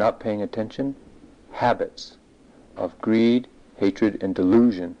and not paying attention, habits of greed, hatred, and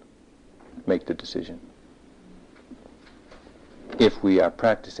delusion make the decision. If we are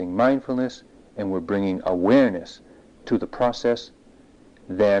practicing mindfulness and we're bringing awareness to the process,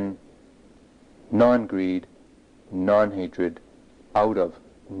 then non-greed, non-hatred, out of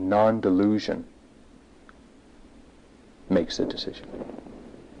non-delusion makes the decision.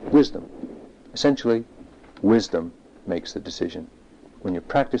 Wisdom. Essentially, wisdom makes the decision. When you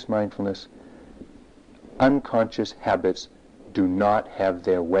practice mindfulness, unconscious habits do not have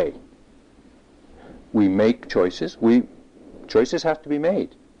their way. We make choices. Choices have to be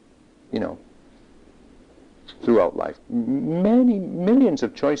made, throughout life. Many millions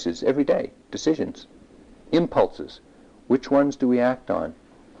of choices every day, decisions, impulses. Which ones do we act on?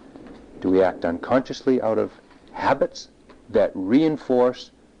 Do we act unconsciously out of habits that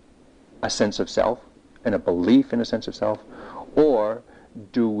reinforce a sense of self and a belief in a sense of self? Or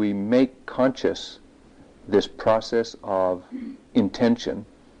do we make conscious this process of intention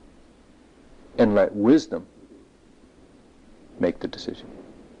and let wisdom make the decision?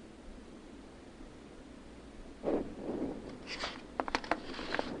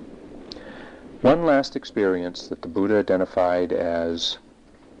 One last experience that the Buddha identified as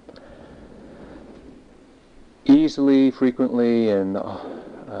easily, frequently, and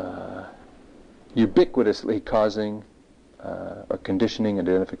ubiquitously causing or conditioning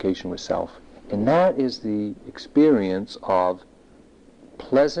identification with self. And that is the experience of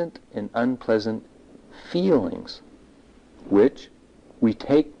pleasant and unpleasant feelings, which we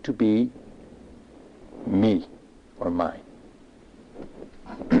take to be me or mine.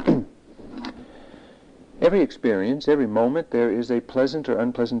 Every experience, every moment, there is a pleasant or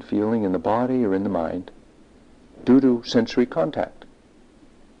unpleasant feeling in the body or in the mind due to sensory contact.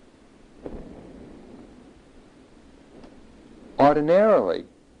 Ordinarily,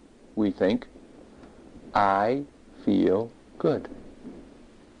 we think, I feel good.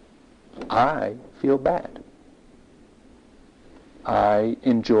 I feel bad. I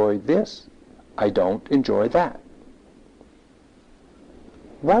enjoy this. I don't enjoy that.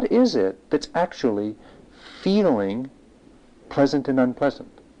 What is it that's actually feeling pleasant and unpleasant?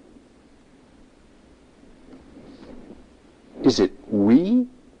 Is it we,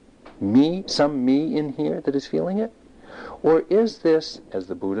 me, some me in here that is feeling it? Or is this, as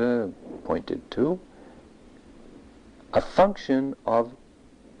the Buddha pointed to, a function of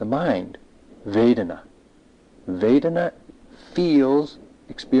the mind, Vedana? Vedana feels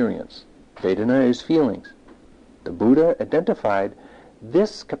experience. Vedana is feelings. The Buddha identified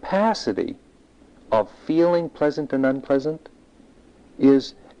this capacity of feeling pleasant and unpleasant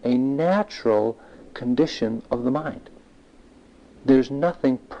is a natural condition of the mind. There's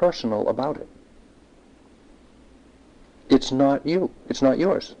nothing personal about it. It's not you. It's not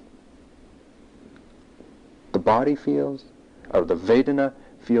yours. The body feels, or the Vedana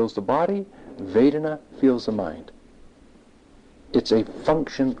feels the body, Vedana feels the mind. It's a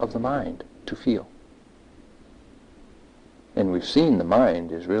function of the mind to feel. And we've seen the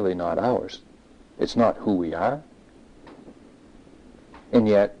mind is really not ours. It's not who we are. And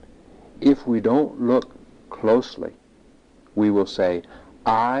yet, if we don't look closely, we will say,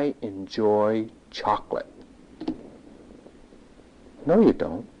 I enjoy chocolate. No, you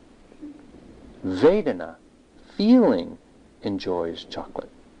don't. Vedana, feeling, enjoys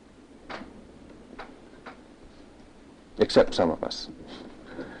chocolate. Except some of us.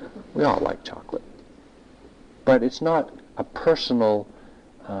 We all like chocolate. But it's not a personal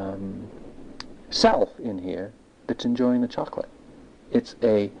self in here that's enjoying the chocolate. It's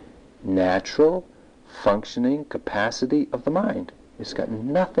a natural functioning capacity of the mind. It's got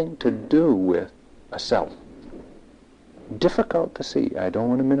nothing to do with a self. Difficult to see. I don't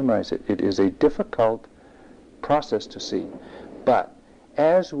want to minimize it. It is a difficult process to see. But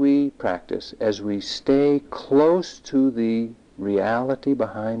as we practice, as we stay close to the reality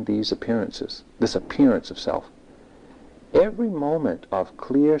behind these appearances, this appearance of self, every moment of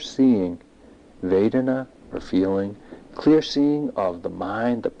clear seeing Vedana, or feeling, clear seeing of the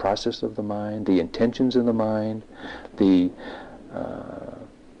mind, the process of the mind, the intentions in the mind, the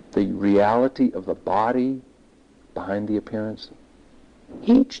reality of the body behind the appearance.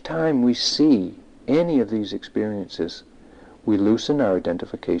 Each time we see any of these experiences, we loosen our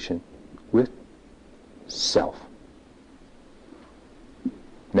identification with self.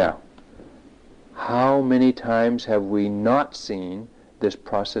 Now, how many times have we not seen this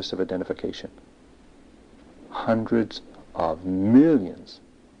process of identification? Hundreds of millions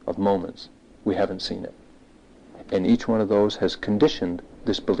of moments we haven't seen it. And each one of those has conditioned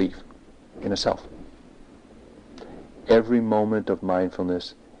this belief in a self. Every moment of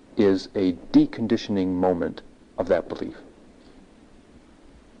mindfulness is a deconditioning moment of that belief.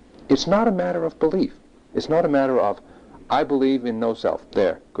 It's not a matter of belief. It's not a matter of, I believe in no self.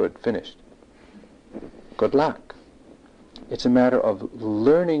 There, good, finished. Good luck. It's a matter of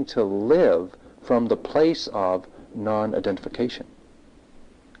learning to live from the place of non-identification.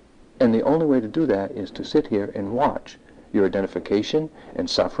 And the only way to do that is to sit here and watch your identification and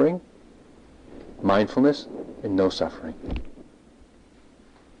suffering, mindfulness and no suffering.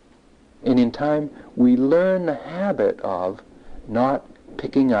 And in time, we learn the habit of not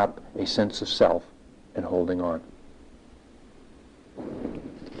picking up a sense of self and holding on.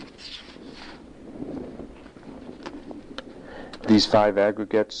 These five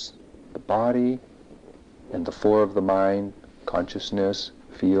aggregates, the body and the four of the mind, consciousness,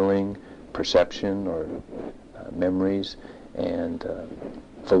 feeling, perception or memories, and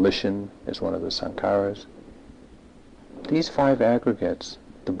volition is one of the sankharas. These five aggregates,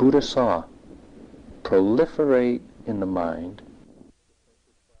 the Buddha saw proliferate in the mind.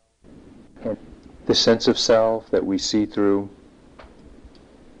 And the sense of self that we see through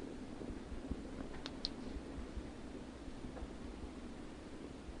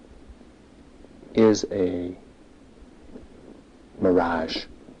is a mirage,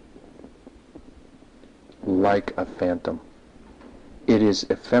 like a phantom. It is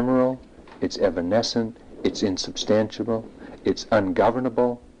ephemeral, it's evanescent, it's insubstantial, it's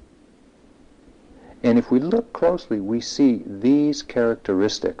ungovernable. And if we look closely, we see these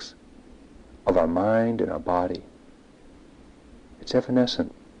characteristics of our mind and our body. It's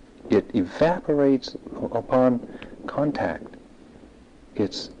evanescent. It evaporates upon contact.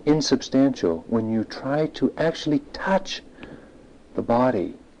 It's insubstantial when you try to actually touch the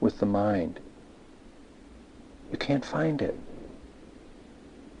body with the mind. You can't find it.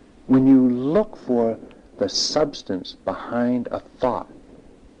 When you look for the substance behind a thought,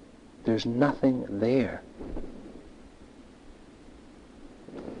 there's nothing there.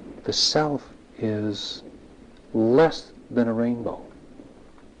 The self is less than a rainbow.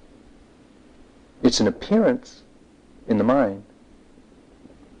 It's an appearance in the mind,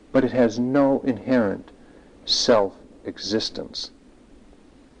 but it has no inherent self-existence.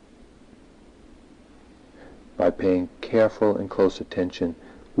 By paying careful and close attention,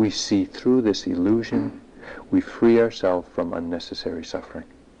 we see through this illusion, we free ourselves from unnecessary suffering.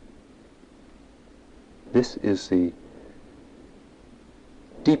 This is the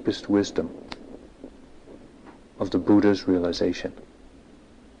deepest wisdom of the Buddha's realization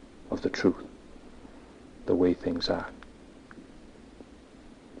of the truth, the way things are.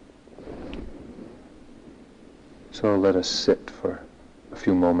 So let us sit for a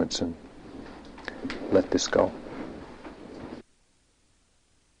few moments and let this go.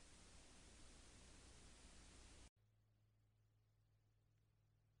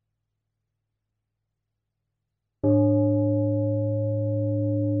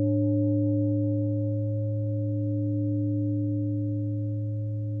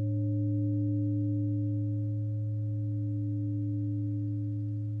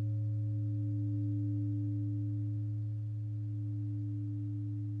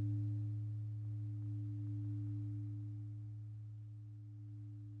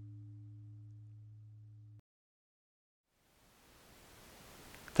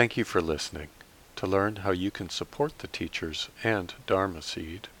 Thank you for listening. To learn how you can support the teachers and Dharma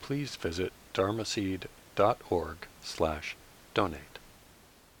Seed, please visit dharmaseed.org/donate.